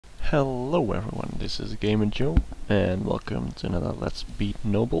Hello everyone, this is Gamer Joe, and welcome to another Let's Beat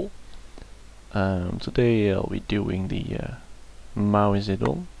Noble. Today I'll be doing the Mao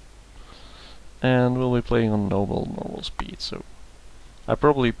Zedong, and we'll be playing on normal speed, so I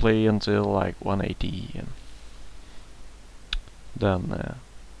probably play until like 180 and then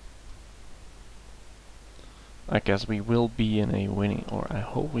I guess we will be in a winning, or I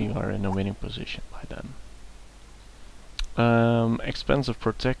hope we are in a winning position by then. Expensive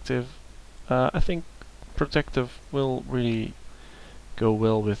protective. I think protective will really go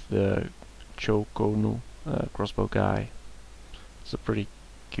well with the Chokonu crossbow guy. It's a pretty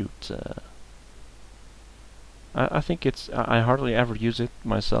cute. I think it's. I hardly ever use it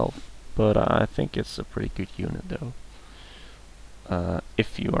myself, but I think it's a pretty good unit though.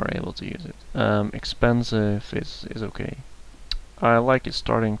 If you are able to use it. Expensive is okay. I like its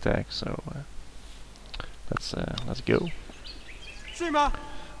starting tag, so let's go.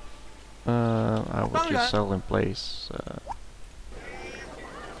 I will just settle in place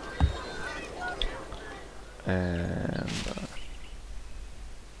and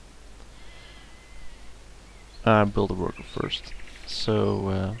build a worker first.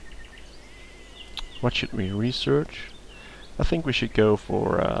 So what should we research? I think we should go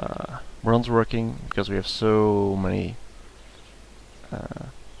for bronze working, because we have so many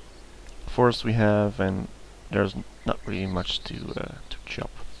forests we have, and there's not really much to chop.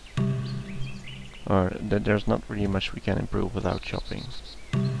 Or there's not really much we can improve without chopping.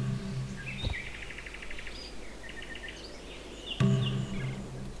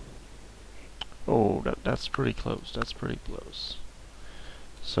 Oh, that's pretty close. That's pretty close.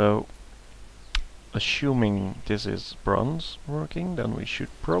 So, assuming this is bronze working, then we should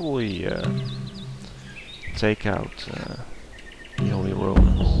probably take out the Holy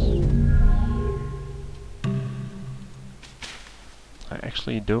Romans. I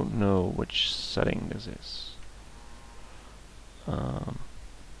actually don't know which setting this is.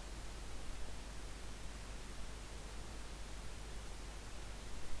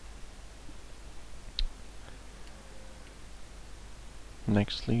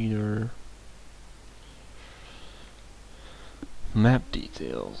 Next leader. Map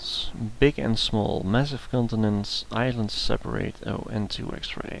details. Big and small, massive continents, islands separate. Oh, and 2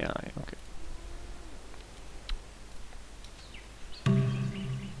 extra AI. Okay.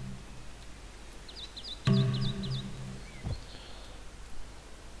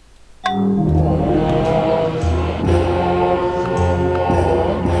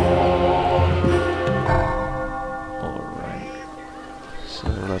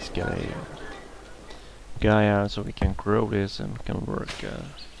 Get a guy out so we can grow this and can work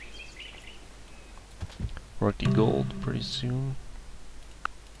the gold pretty soon.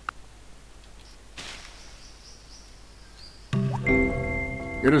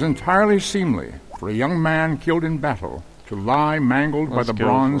 It is entirely seemly for a young man killed in battle to lie mangled by the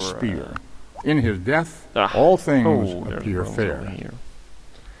bronze spear. In his death, all things appear fair.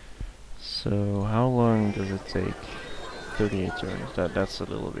 So how long does it take? 38 turns. That's a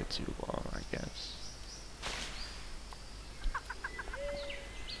little bit too long, I guess.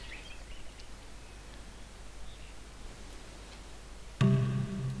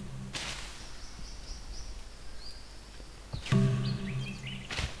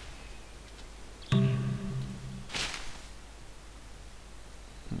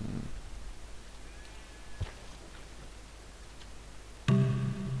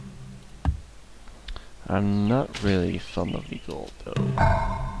 I'm not really fond of the gold though,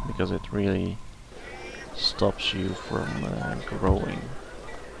 because it really stops you from growing.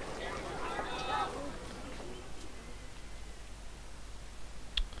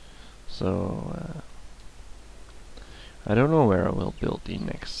 So I don't know where I will build the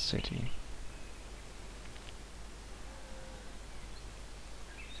next city.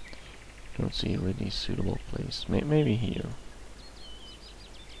 Don't see a really suitable place. Maybe here.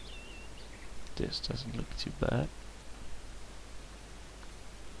 This doesn't look too bad.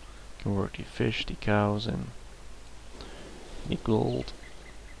 Can work the fish, the cows, and the gold.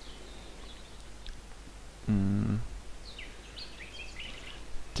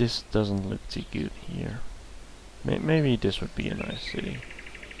 This doesn't look too good here. Maybe this would be a nice city.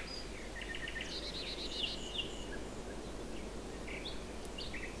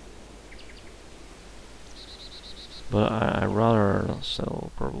 But I rather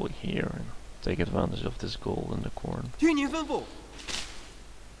sell probably here and take advantage of this gold in the corn.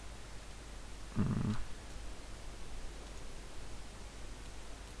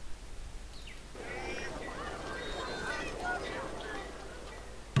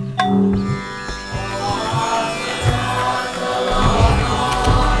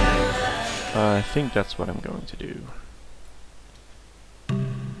 I think that's what I'm going to do.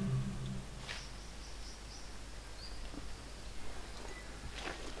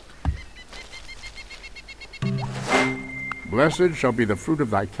 Blessed shall be the fruit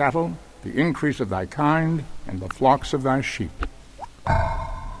of thy cattle, the increase of thy kind, and the flocks of thy sheep.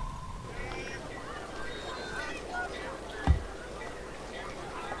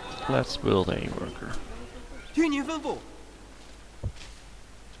 Let's build a worker. 听您吩咐。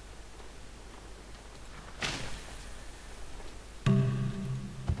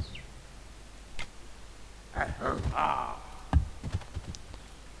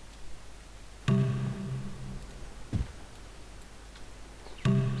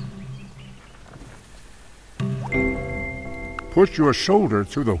 Put your shoulder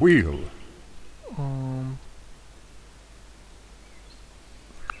to the wheel.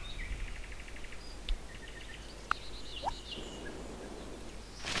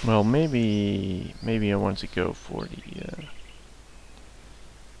 Well, maybe I want to go for the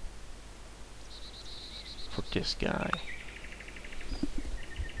for this guy.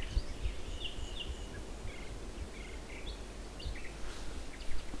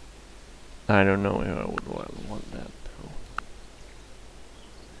 I don't know if I would want that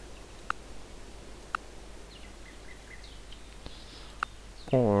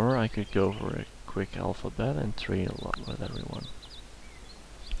though. Or I could go for a quick alphabet and trade a lot with everyone.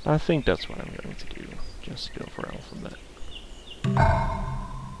 I think that's what I'm going to do. Just go for alphabet.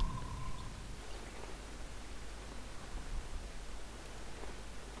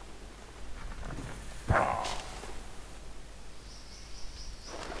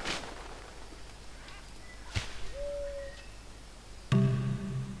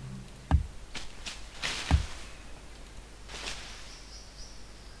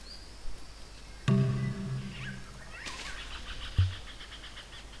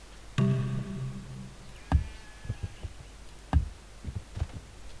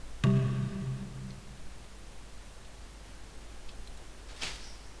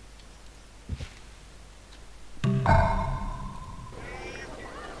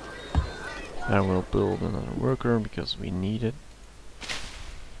 I will build another worker because we need it.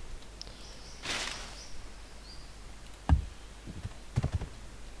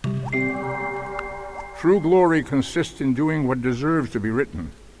 True glory consists in doing what deserves to be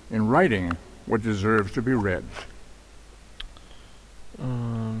written, in writing what deserves to be read.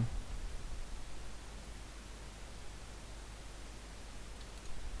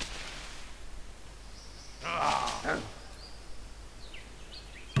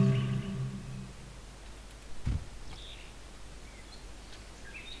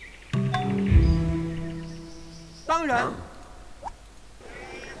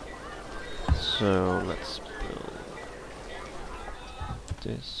 So let's build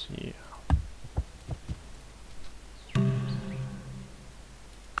this here.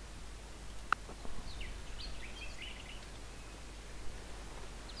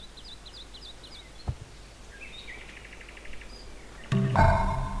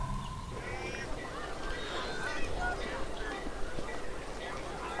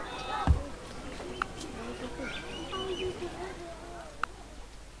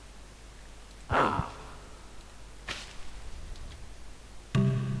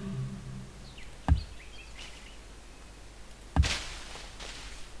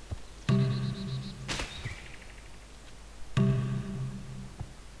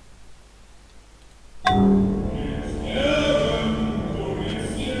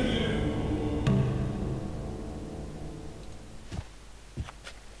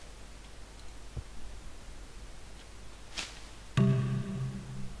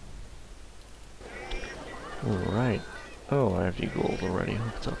 Alright. Oh, I have the gold already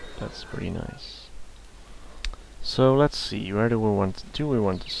hooked up. That's pretty nice. So let's see, where do we want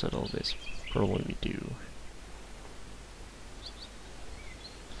to settle this? Probably we do.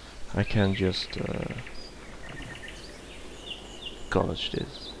 I can just college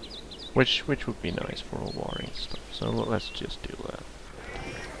this. Which would be nice for warring stuff. So let's just do that.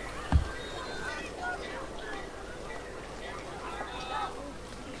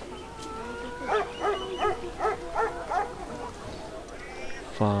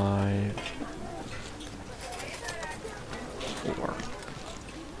 Five, 4.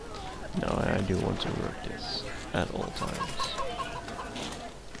 No, I do want to work this at all times.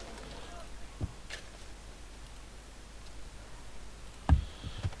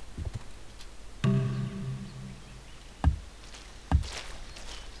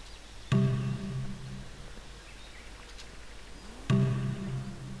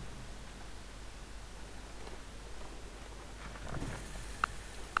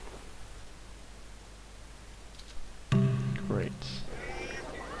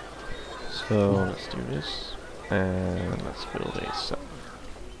 So let's do this, and let's build a cell.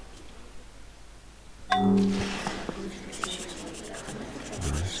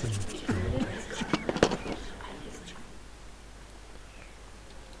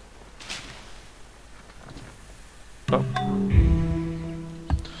 Oh,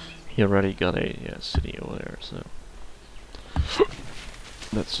 he already got a city over there, so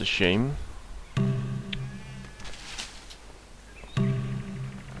that's a shame.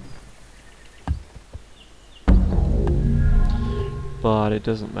 But it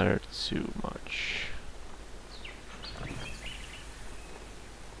doesn't matter too much.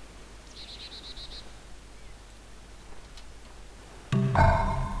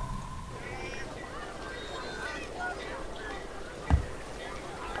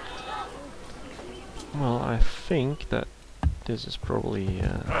 Well, I think that this is probably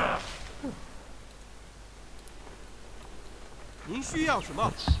let's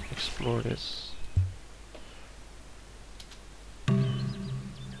explore this.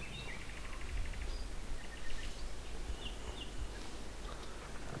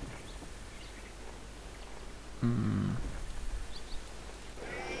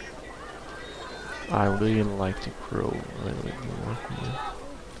 I would really like to grow a little bit more here.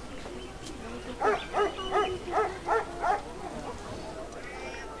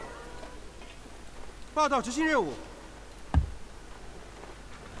 报道执行任务，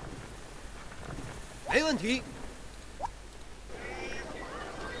没问题。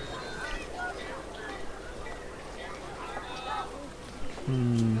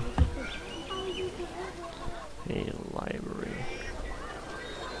A library.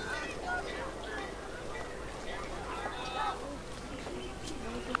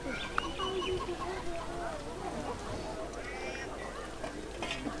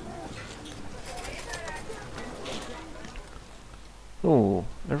 Oh,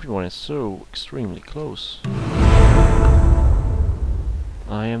 everyone is so extremely close.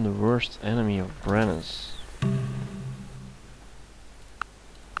 I am the worst enemy of Brennus.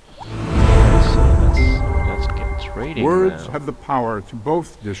 Let's get trading. Words now. have the power to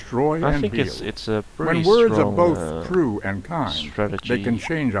both destroy and heal. I think it's a pretty when words strong, are both true and kind, strategy they can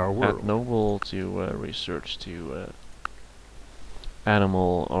change our world. At Noble to research to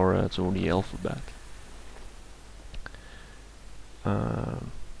animal or to the alphabet.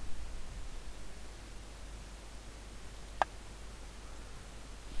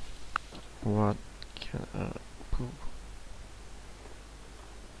 What can poop?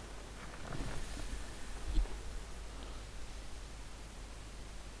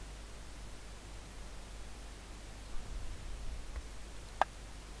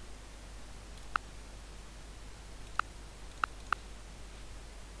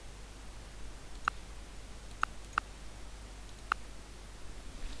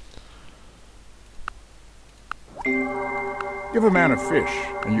 Give a man a fish,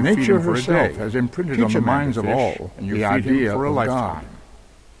 and you feed him for a day. Has imprinted on the minds of all the idea for a lifetime.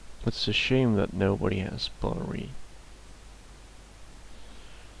 It's a shame that nobody has pottery.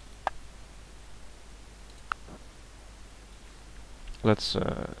 Let's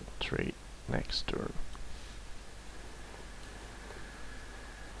trade next turn.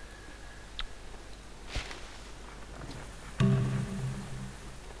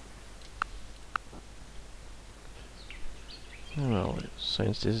 Well,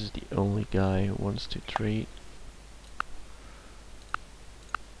 since this is the only guy who wants to trade,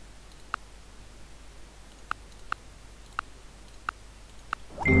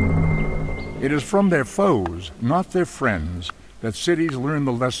 it is from their foes, not their friends, that cities learn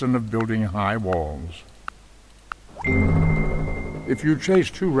the lesson of building high walls. If you chase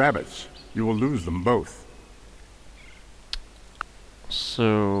two rabbits, you will lose them both.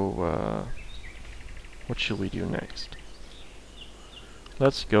 So, what should we do next?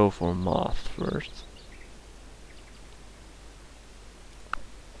 Let's go for moth first.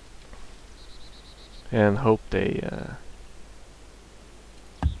 And hope they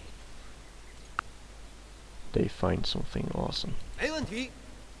find something awesome. 没问题。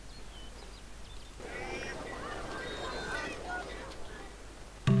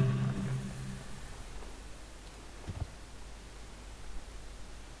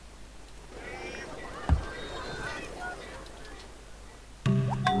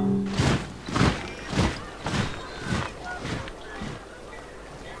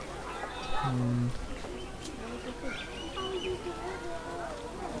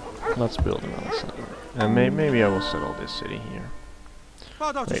 Let's build another settlement. And maybe I will settle this city here.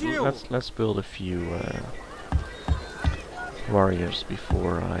 Wait, let's build a few warriors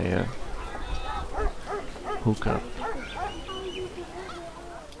before I hook up.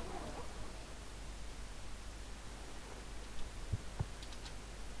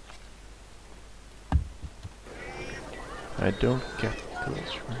 I don't get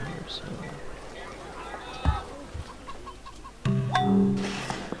goals from here, so...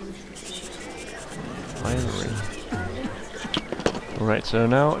 Finally. Alright, so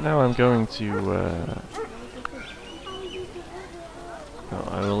now I'm going to...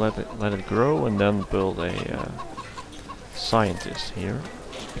 I will let it grow and then build a scientist here,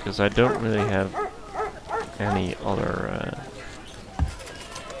 because I don't really have any other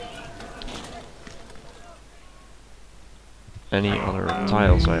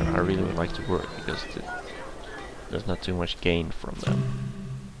tiles I really would like to work, because there's not too much gain from them.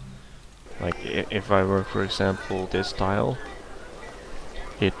 Like if I work, for example, this tile,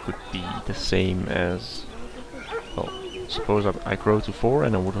 it would be the same as, well, suppose I grow to 4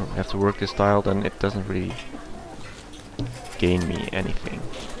 and I wouldn't have to work this tile, then it doesn't really gain me anything.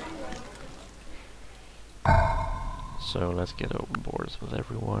 So let's get open borders with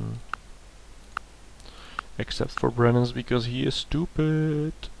everyone. Except for Brennan's, because he is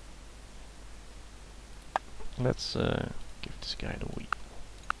stupid. Let's give this guy the wheat.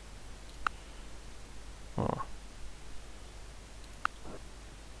 Oh.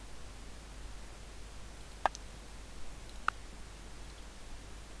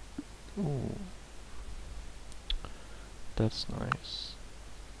 Ooh. That's nice.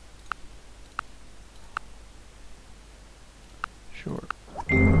 Sure.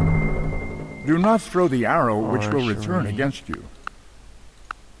 Do not throw the arrow, which will return against you.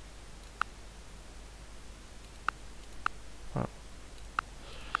 Oh.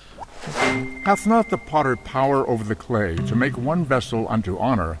 Hath not the potter power over the clay to make one vessel unto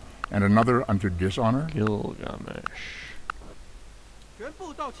honor and another unto dishonor? Gilgamesh.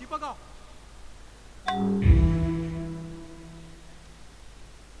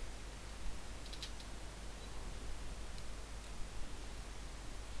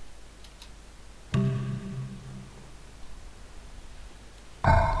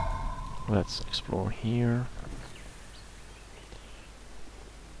 Let's explore here.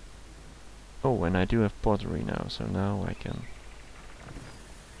 Oh, and I do have pottery now, so now I can...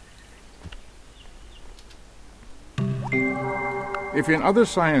 If in other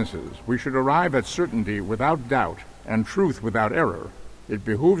sciences we should arrive at certainty without doubt and truth without error, it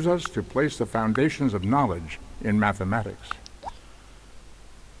behooves us to place the foundations of knowledge in mathematics.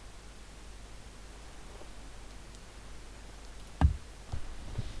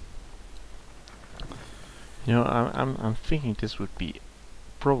 You know, I'm thinking this would be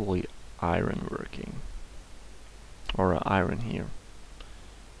probably iron working, or iron here.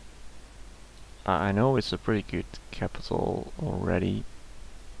 I know it's a pretty good capital already,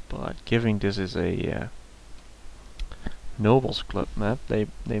 but given this is a Nobles Club map,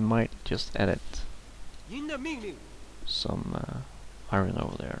 they might just edit some iron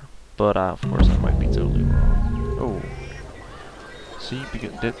over there. But of course I might be totally wrong. Oh, see,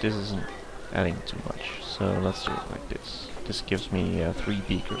 because this isn't adding too much, so let's do it like this. This gives me 3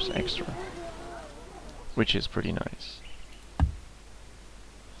 beakers extra, which is pretty nice.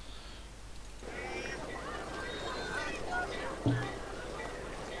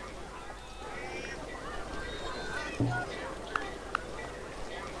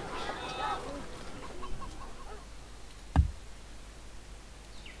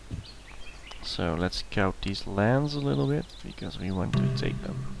 So let's scout these lands a little bit, because we want to take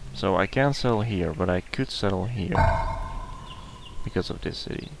them. So I can't settle here, but I could settle here because of this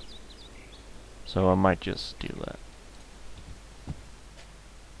city. So I might just do that.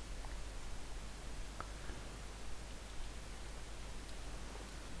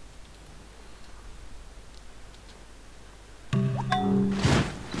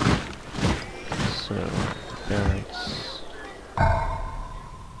 So barracks.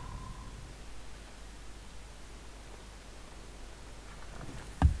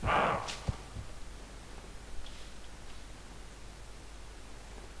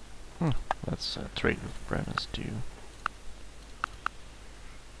 Let's trade with Brennan's too.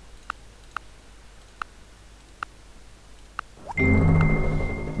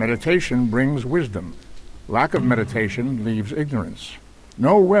 Meditation brings wisdom. Lack of meditation leaves ignorance.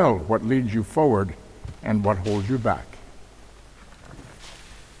 Know well what leads you forward and what holds you back.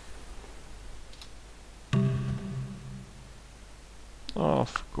 Oh,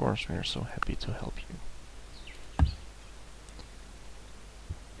 of course, we are so happy to help you.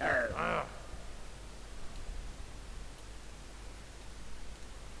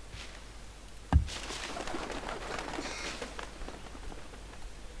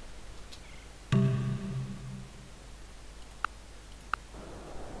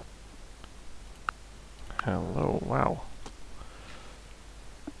 Hello, wow.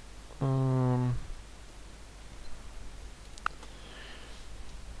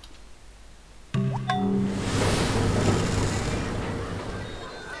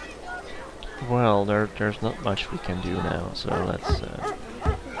 Well, there's not much we can do now, so let's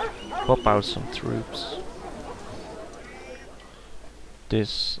pop out some troops.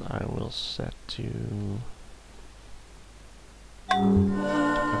 This I will set to...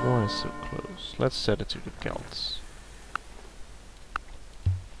 Everyone is so close. Let's set it to the Celts.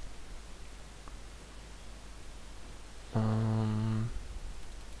 I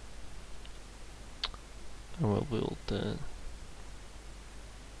will build this.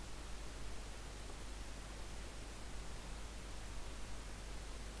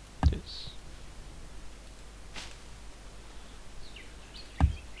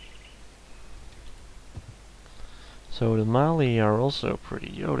 So the Mali are also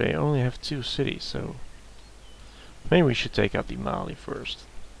pretty... Oh, they only have 2 cities, so... Maybe we should take out the Mali first.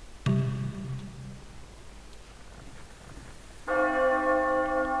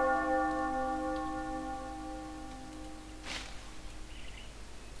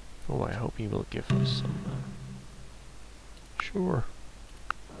 Oh, I hope he will give us some... Sure.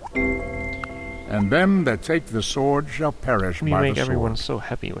 And them that take the sword shall perish by the sword. We make everyone so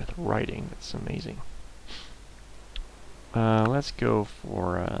happy with writing. It's amazing. Let's go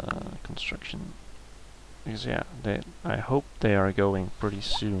for construction. Because yeah, I hope they are going pretty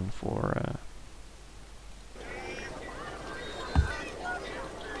soon for...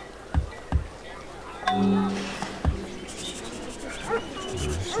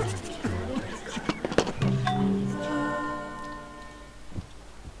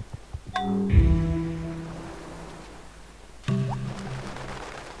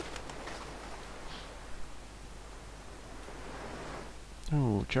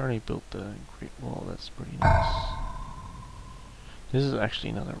 Oh, Charlie built the Great Wall, that's pretty nice. This is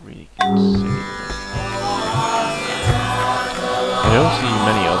actually not a really good city. I don't see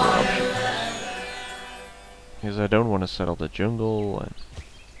many other options. Because I don't want to settle the jungle, and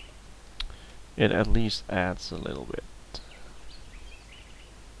it at least adds a little bit.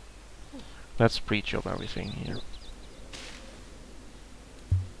 Let's pre-chop everything here.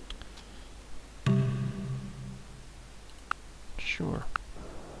 Sure.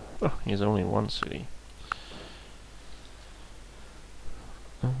 Oh, he has only 1 city.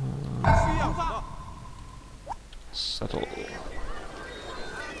 Settle.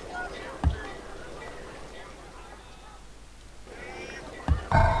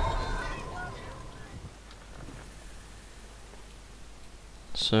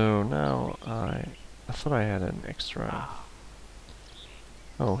 So now I thought I had an extra.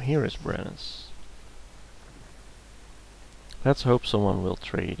 Oh, here is Brennus. Let's hope someone will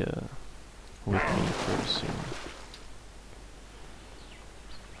trade with me pretty soon.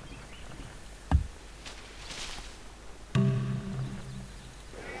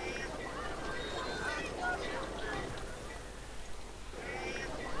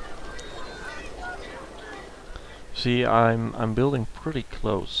 See, I'm building pretty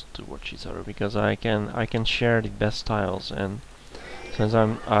close to Wachizaru because I can share the best tiles, and since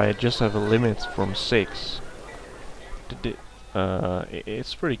I just have a limit from 6,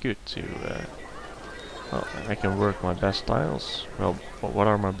 it's pretty good to well, I can work my best tiles. Well, what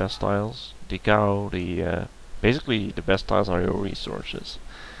are my best tiles? The cow, basically the best tiles are your resources,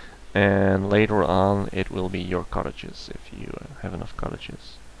 and later on it will be your cottages if you have enough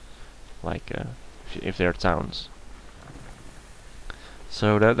cottages, like if they're towns.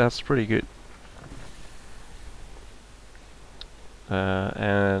 So that's pretty good.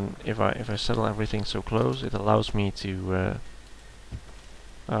 And if I settle everything so close, it allows me to.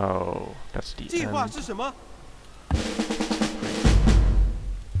 Oh, that's the end.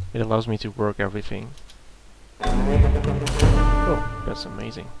 It allows me to work everything. Oh, that's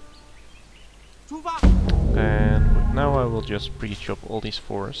amazing. And now I will just pre-chop all these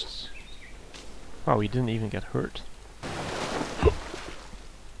forests. Wow, he didn't even get hurt.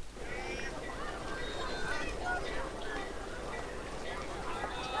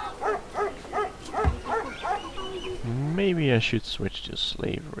 Maybe I should switch to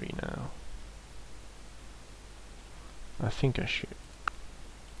slavery now. I think I should.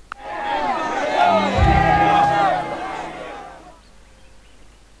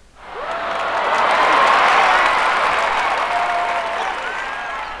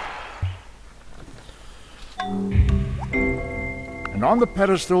 And on the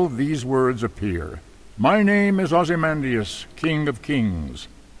pedestal these words appear. My name is Ozymandias, King of Kings.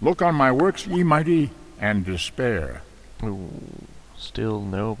 Look on my works, ye mighty, and despair. Ooh, still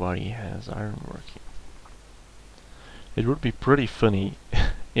nobody has ironworking. It would be pretty funny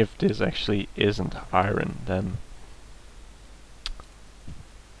if this actually isn't iron, then...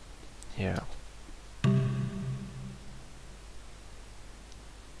 Yeah.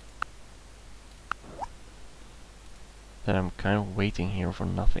 that I'm kind of waiting here for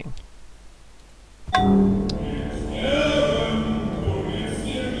nothing.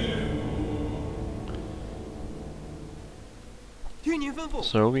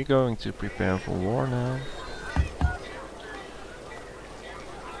 So we're going to prepare for war now.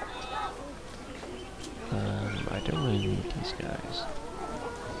 I don't really need these guys.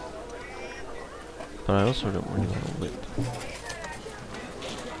 But I also don't really want to whip.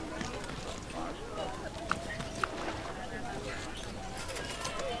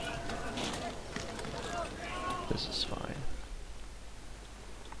 This is fine.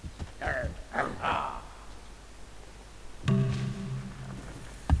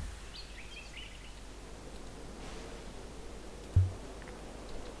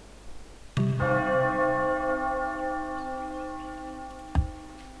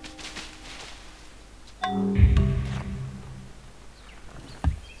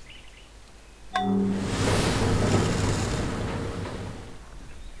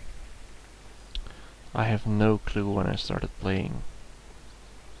 I have no clue when I started playing.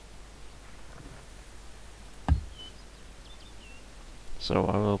 So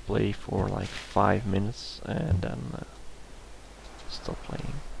I will play for like 5 minutes and then stop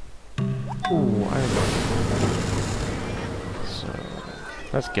playing. Ooh, ironworking. So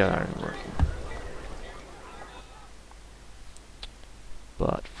let's get ironworking.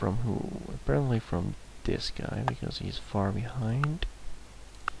 But from who? Apparently from this guy, because he's far behind.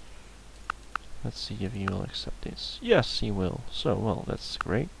 Let's see if he will accept this. Yes, he will. So, well, that's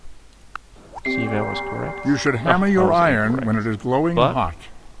great. See if that was correct. You should hammer your iron when it is glowing hot.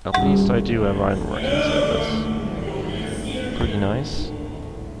 At least I do have iron working, so that's pretty nice.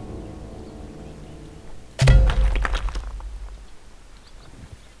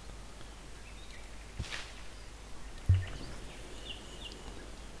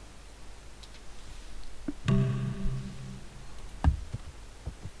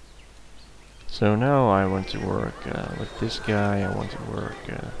 So now I want to work with this guy, I want to work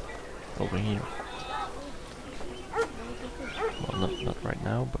over here. Well, not right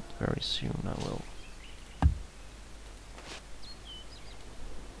now, but very soon I will.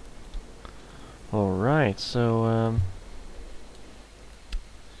 Alright, so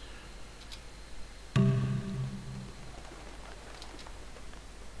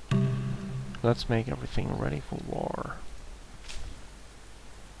let's make everything ready for war.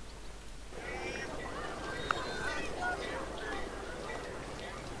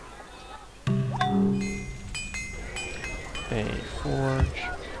 A forge.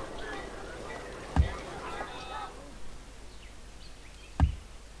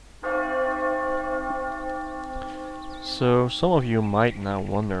 So some of you might now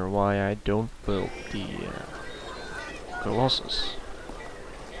wonder why I don't build the Colossus,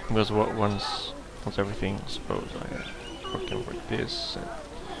 because once everything, suppose I work over this,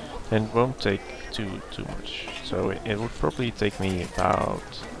 then it won't take too much. So it would probably take me about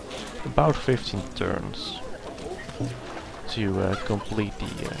 15 turns to complete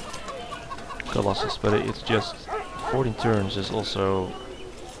the Colossus, but it's just 14 turns is also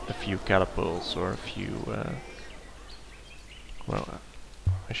a few catapults or a few well,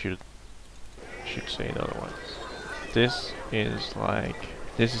 I should say it otherwise. This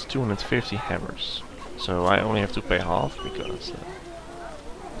is 250 hammers, so I only have to pay half because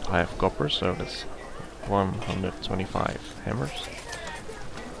I have copper, so that's 125 hammers.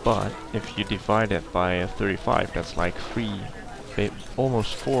 But if you divide that by 35, that's like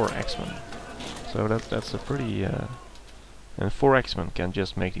almost 4 X-Men. So that's a pretty and 4 X-Men can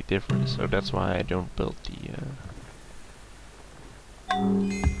just make the difference. So that's why I don't build the.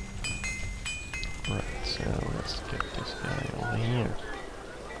 Right. So let's get this guy over here.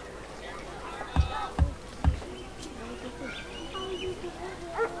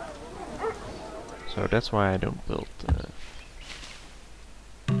 So that's why I don't build.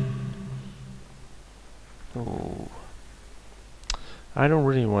 Oh, I don't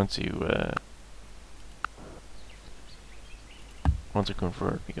really want to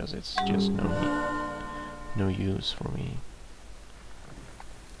convert because it's just no use for me.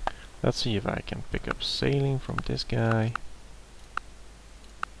 Let's see if I can pick up sailing from this guy.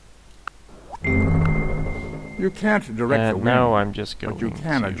 You can't direct the wind, now I'm just going but you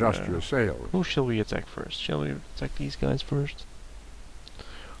can adjust your sails. Who shall we attack first? Shall we attack these guys first?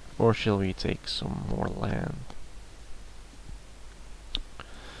 Or shall we take some more land?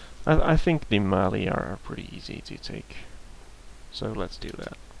 I think the Mali are pretty easy to take. So let's do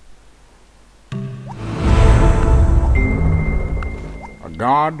that. A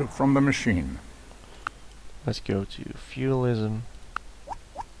god from the machine. Let's go to feudalism.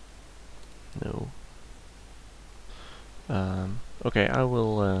 No. Okay, I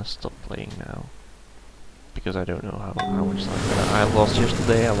will stop playing now because I don't know how much time. I lost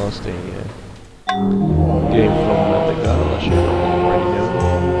yesterday. I lost a game from the girl, as you probably already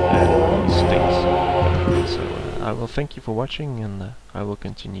know, and it stinks. So I will thank you for watching, and I will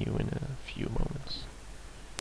continue in a few moments.